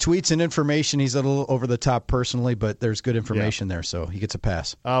tweets and information. He's a little over the top personally, but there's good information there, so he gets a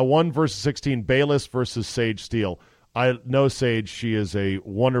pass. 1 versus 16, Bayless versus Sage Steele. I know Sage. She is a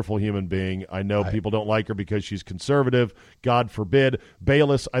wonderful human being. I know people don't like her because she's conservative. God forbid.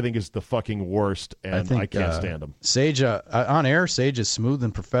 Bayless, I think, is the fucking worst, and I can't stand him. Sage, on air, Sage is smooth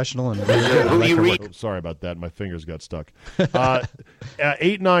and professional and really good. I like her work. Oh, sorry about that. My fingers got stuck. 8-9,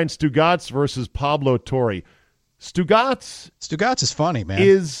 Stugatz versus Pablo Torre. Stugatz is funny, man.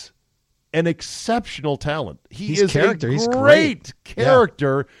 Is an exceptional talent. He's character. A He's great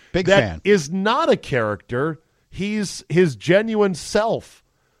character. Yeah. Big that fan. Is not a character. He's his genuine self.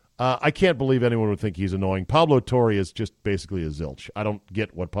 I can't believe anyone would think he's annoying. Pablo Torre is just basically a zilch. I don't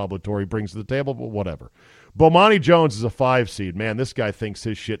get what Pablo Torre brings to the table, but whatever. Bomani Jones is a 5-seed. Man, this guy thinks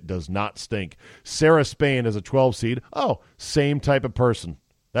his shit does not stink. Sarah Spain is a 12-seed. Oh, same type of person.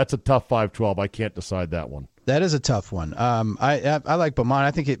 That's a tough 5-12. I can't decide that one. That is a tough one. I like Bomani.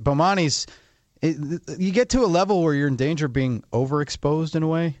 I think Bomani's. You get to a level where you're in danger of being overexposed in a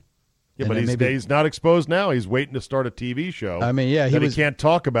way. Yeah, but he's not exposed now. He's waiting to start a TV show. I mean, yeah, he can't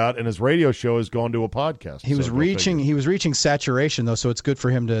talk about, and his radio show has gone to a podcast. He was reaching saturation though, so it's good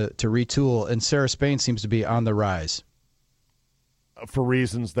for him to retool. And Sarah Spain seems to be on the rise for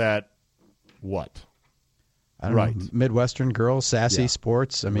reasons that what? I don't know, Midwestern girl, sassy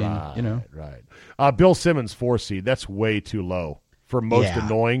sports. I mean, right. Bill Simmons 4-seed. That's way too low. For most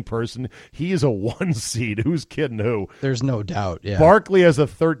annoying person, he is a 1-seed. Who's kidding who? There's no doubt. Yeah. Barkley as a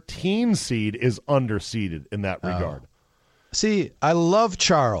 13-seed is underseeded in that regard. See, I love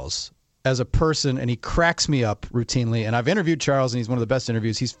Charles as a person, and he cracks me up routinely. And I've interviewed Charles, and he's one of the best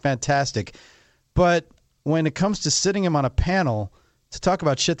interviews. He's fantastic. But when it comes to sitting him on a panel to talk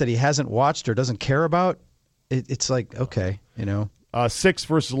about shit that he hasn't watched or doesn't care about, it's like, okay, 6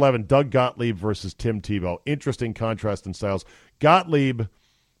 versus 11, Doug Gottlieb versus Tim Tebow. Interesting contrast in styles. Gottlieb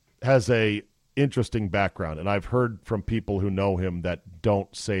has a interesting background, and I've heard from people who know him that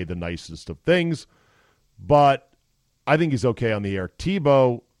don't say the nicest of things, but I think he's okay on the air.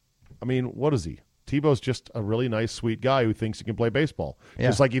 Tebow, I mean, what is he? Tebow's just a really nice, sweet guy who thinks he can play baseball,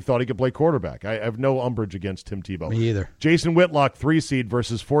 just like he thought he could play quarterback. I have no umbrage against Tim Tebow. Me either. Jason Whitlock, 3-seed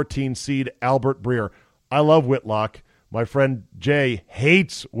versus 14-seed Albert Breer. I love Whitlock. My friend Jay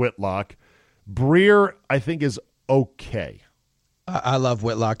hates Whitlock. Breer, I think, is okay. I love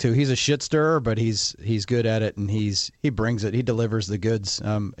Whitlock too. He's a shit stirrer, but he's good at it, and he brings it. He delivers the goods.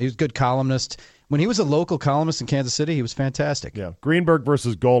 He was a good columnist. When he was a local columnist in Kansas City, he was fantastic. Yeah. Greenberg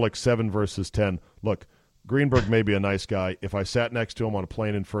versus Golick, 7 versus 10. Look, Greenberg may be a nice guy. If I sat next to him on a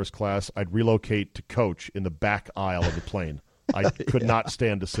plane in first class, I'd relocate to coach in the back aisle of the plane. I could not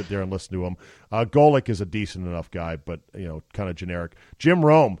stand to sit there and listen to him. Golick is a decent enough guy, but kind of generic. Jim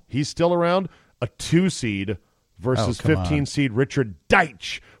Rome, he's still around. A 2-seed versus 15-seed Richard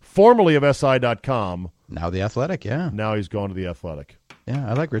Deitch, formerly of SI.com. Now The Athletic, yeah. Now he's going to The Athletic. Yeah,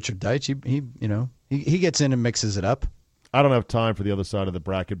 I like Richard Deitch. He gets in and mixes it up. I don't have time for the other side of the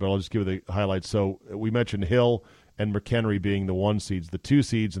bracket, but I'll just give you the highlights. So we mentioned Hill and McHenry being the 1-seeds, the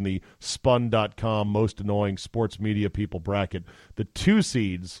 2-seeds in the spun.com most annoying sports media people bracket. The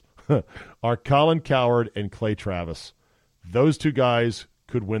 2-seeds are Colin Cowherd and Clay Travis. Those two guys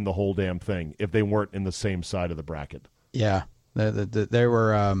could win the whole damn thing if they weren't in the same side of the bracket. Yeah, they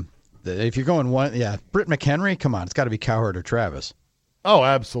were. If you're going one, Britt McHenry, come on, it's got to be Cowherd or Travis. Oh,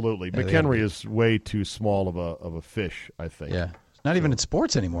 absolutely. Yeah, McHenry is way too small of a fish, I think. Yeah, she's not even in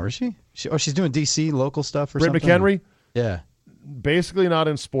sports anymore, is she? She's doing DC local stuff or Britt something. McHenry? Yeah. Basically not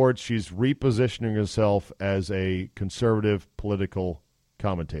in sports. She's repositioning herself as a conservative political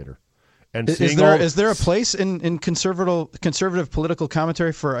commentator. And is there a place in conservative political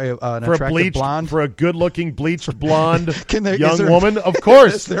commentary for an attractive blonde? For a good-looking bleached blonde young woman? Of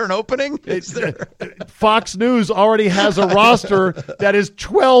course. Is there an opening? Fox News already has a roster that is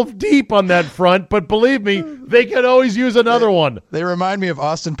 12 deep on that front, but believe me, they can always use another one. They remind me of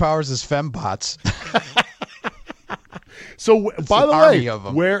Austin Powers' fembots. So, by the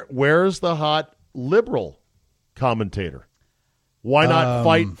way, where's the hot liberal commentator? Why not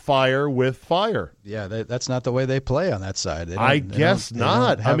fight fire with fire? Yeah, that's not the way they play on that side. I guess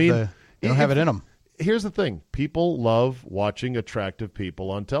not. They don't have it in them. Here's the thing. People love watching attractive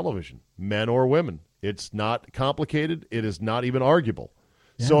people on television, men or women. It's not complicated. It is not even arguable.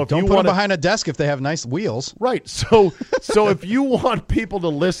 Yeah, so if don't you put want them behind a desk if they have nice wheels. Right. So if you want people to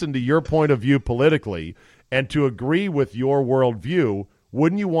listen to your point of view politically and to agree with your worldview,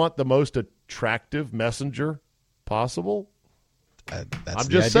 wouldn't you want the most attractive messenger possible? That's I'm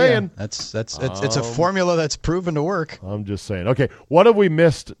just saying. It's a formula that's proven to work. I'm just saying. Okay, what have we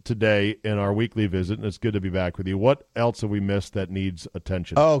missed today in our weekly visit? And it's good to be back with you. What else have we missed that needs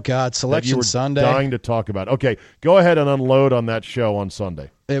attention? Oh God, Selection Sunday. Dying to talk about. Okay, go ahead and unload on that show on Sunday.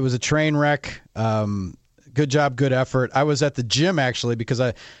 It was a train wreck. Good job, good effort. I was at the gym actually because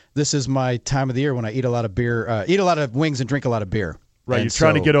this is my time of the year when I eat a lot of beer, eat a lot of wings, and drink a lot of beer. Right, and you're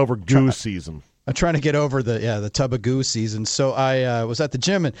trying to get over goose season. I'm trying to get over the tub of goo season. So I was at the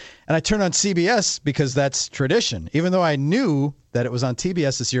gym and I turned on CBS because that's tradition. Even though I knew that it was on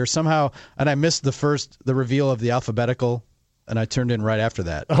TBS this year somehow, and I missed the reveal of the alphabetical, and I turned in right after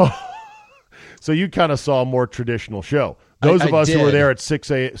that. Oh, so you kind of saw a more traditional show. Those of us who were there at 6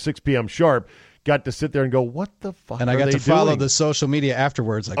 p.m. sharp got to sit there and go, what the fuck? And I got to follow the social media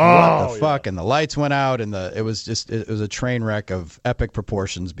afterwards, like what the fuck? And the lights went out, and it was a train wreck of epic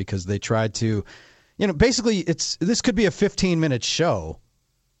proportions because they tried to, basically this could be a 15-minute show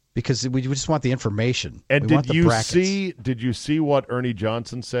because we just want the information. And did you see what Ernie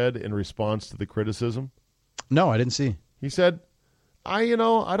Johnson said in response to the criticism? No, I didn't see. He said, I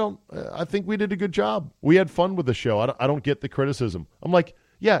think we did a good job. We had fun with the show. I don't get the criticism. I'm like,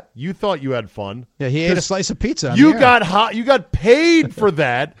 yeah, you thought you had fun. Yeah, he ate a slice of pizza. You got paid for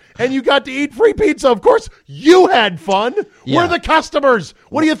that, and you got to eat free pizza. Of course, you had fun. Yeah. We're the customers.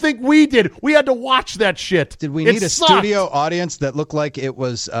 What do you think we did? We had to watch that shit. Did we need a studio audience that looked like it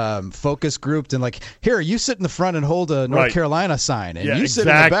was focus grouped and like, here, you sit in the front and hold a North Carolina sign, and you sit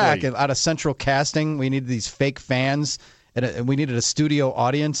in the back, and out of central casting, we needed these fake fans. And we needed a studio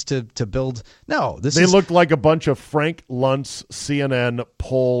audience to build. No, they looked like a bunch of Frank Luntz CNN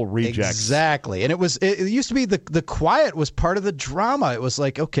poll rejects. Exactly, and it used to be the quiet was part of the drama. It was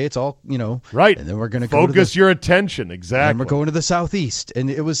like, okay, it's all right, and then we're going to focus your attention. Exactly, and we're going to the southeast, and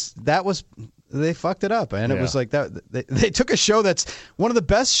they fucked it up, and it was like that. They took a show that's one of the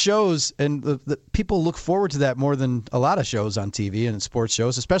best shows, and the people look forward to that more than a lot of shows on TV and sports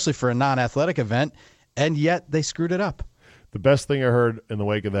shows, especially for a non-athletic event, and yet they screwed it up. The best thing I heard in the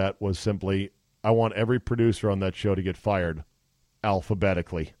wake of that was simply, I want every producer on that show to get fired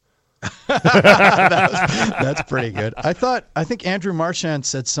alphabetically. That's pretty good. I think Andrew Marchand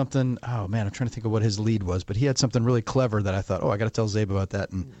said something. Oh, man, I'm trying to think of what his lead was, but he had something really clever that I thought, I got to tell Zabe about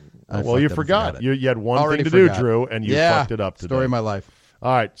that. And you forgot. You had one thing to do, Drew, and you fucked it up today. Story of my life.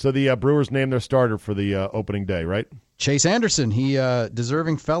 All right, so the Brewers named their starter for the opening day, right? Chase Anderson, he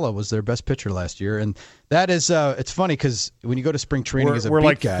deserving fellow, was their best pitcher last year, and that is it's funny because when you go to spring training as a we're beat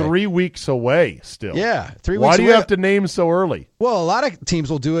like guy, 3 weeks away still. Yeah, 3 weeks. Why do away. You have to name so early? Well, a lot of teams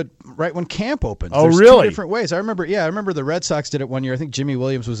will do it right when camp opens. Oh, There's really? 2 different ways. I remember the Red Sox did it one year. I think Jimmy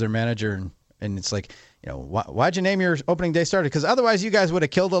Williams was their manager, and it's like, why'd you name your opening day starter? Because otherwise you guys would have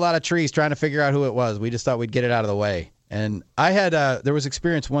killed a lot of trees trying to figure out who it was. We just thought we'd get it out of the way. And I had there was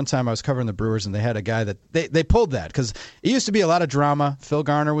experience one time I was covering the Brewers, and they had a guy that they pulled that because it used to be a lot of drama. Phil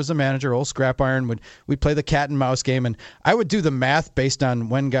Garner was the manager. Old Scrap Iron we'd play the cat and mouse game, and I would do the math based on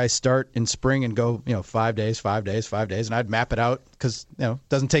when guys start in spring and go 5 days, and I'd map it out because it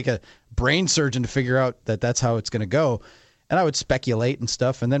doesn't take a brain surgeon to figure out that that's how it's going to go. And I would speculate and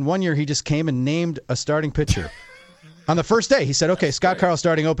stuff. And then one year he just came and named a starting pitcher. On the first day, he said, okay, Scott Carl's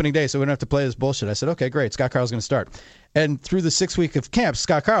starting opening day, so we don't have to play this bullshit. I said, okay, great. Scott Carl's going to start. And through the 6 week of camp,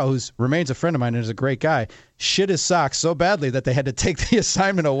 Scott Carl, who remains a friend of mine and is a great guy, shit his socks so badly that they had to take the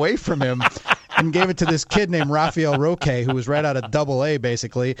assignment away from him. and gave it to this kid named Rafael Roque, who was right out of AA,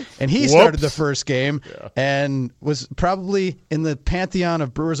 basically. And he started the first game and was probably in the pantheon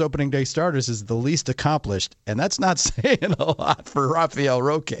of Brewers opening day starters as the least accomplished. And that's not saying a lot for Rafael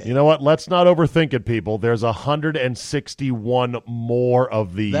Roque. You know what? Let's not overthink it, people. There's 161 more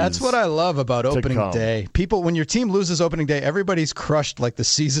of these. That's what I love about opening day. People, when your team loses opening day, everybody's crushed like the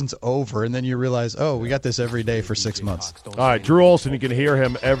season's over, and then you realize, oh, we got this every day for 6 months. All right, Drew Olson, you can hear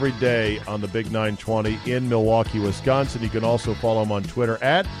him every day on the Big 920 in Milwaukee, Wisconsin. You can also follow him on Twitter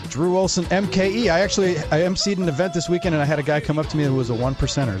at Drew Olson MKE. I emceed an event this weekend, and I had a guy come up to me who was a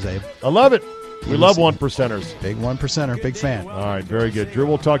 1%er, Zabe. I love it. We love 1%ers. Big 1%er, big fan. All right, very good. Drew,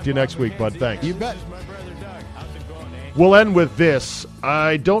 we'll talk to you next week, bud. Thanks. You bet. We'll end with this.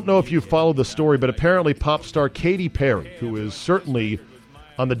 I don't know if you followed the story, but apparently pop star Katy Perry, who is certainly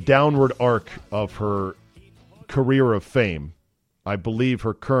on the downward arc of her career of fame. I believe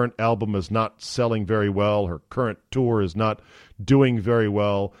her current album is not selling very well. Her current tour is not doing very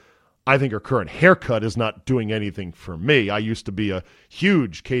well. I think her current haircut is not doing anything for me. I used to be a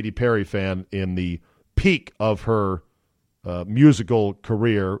huge Katy Perry fan in the peak of her musical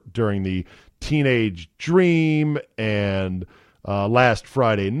career during the Teenage Dream and Last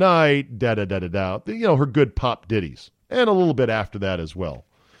Friday Night, da-da-da-da-da. You know, her good pop ditties. And a little bit after that as well.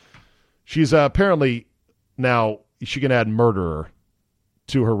 She's apparently now, she can add murderer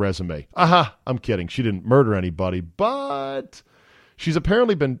to her resume. Aha, I'm kidding. She didn't murder anybody, but she has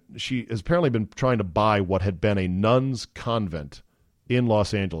apparently been trying to buy what had been a nun's convent in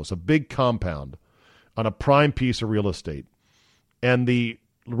Los Angeles, a big compound on a prime piece of real estate. And the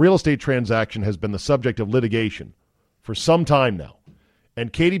real estate transaction has been the subject of litigation for some time now.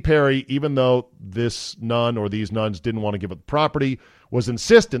 And Katy Perry, even though this nun or these nuns didn't want to give up the property, was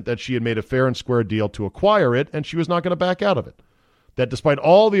insistent that she had made a fair and square deal to acquire it, and she was not going to back out of it. That despite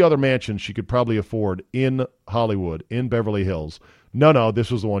all the other mansions she could probably afford in Hollywood, in Beverly Hills, no,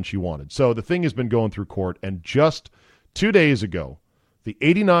 this was the one she wanted. So the thing has been going through court, and just 2 days ago, the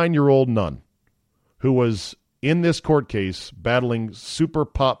 89-year-old nun who was in this court case battling super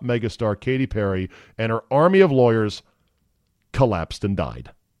pop megastar Katy Perry and her army of lawyers collapsed and died.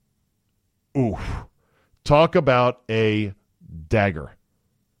 Oof. Talk about a dagger.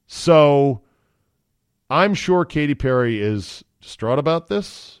 So I'm sure Katy Perry is distraught about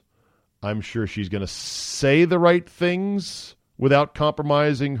this. I'm sure she's going to say the right things without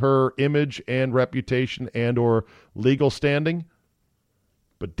compromising her image and reputation and or legal standing.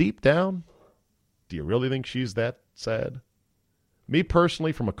 But deep down, do you really think she's that sad? Me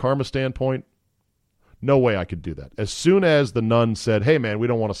personally, from a karma standpoint, no way I could do that. As soon as the nun said, hey, man, we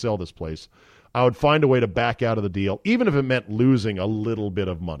don't want to sell this place, I would find a way to back out of the deal, even if it meant losing a little bit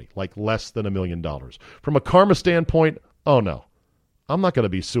of money, like less than $1 million. From a karma standpoint, oh, no. I'm not going to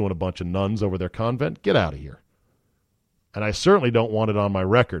be suing a bunch of nuns over their convent. Get out of here. And I certainly don't want it on my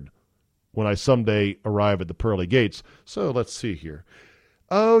record when I someday arrive at the pearly gates. So let's see here.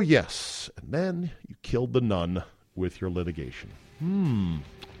 Oh, yes. And then you killed the nun with your litigation.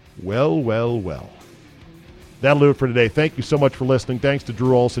 Well. That'll do it for today. Thank you so much for listening. Thanks to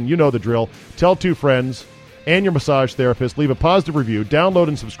Drew Olson. You know the drill. Tell 2 friends and your massage therapist. Leave a positive review. Download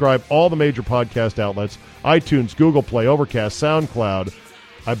and subscribe all the major podcast outlets. iTunes, Google Play, Overcast, SoundCloud.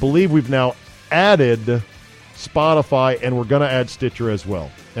 I believe we've now added Spotify, and we're going to add Stitcher as well.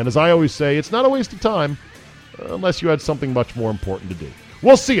 And as I always say, it's not a waste of time unless you had something much more important to do.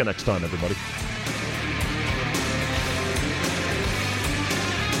 We'll see you next time, everybody.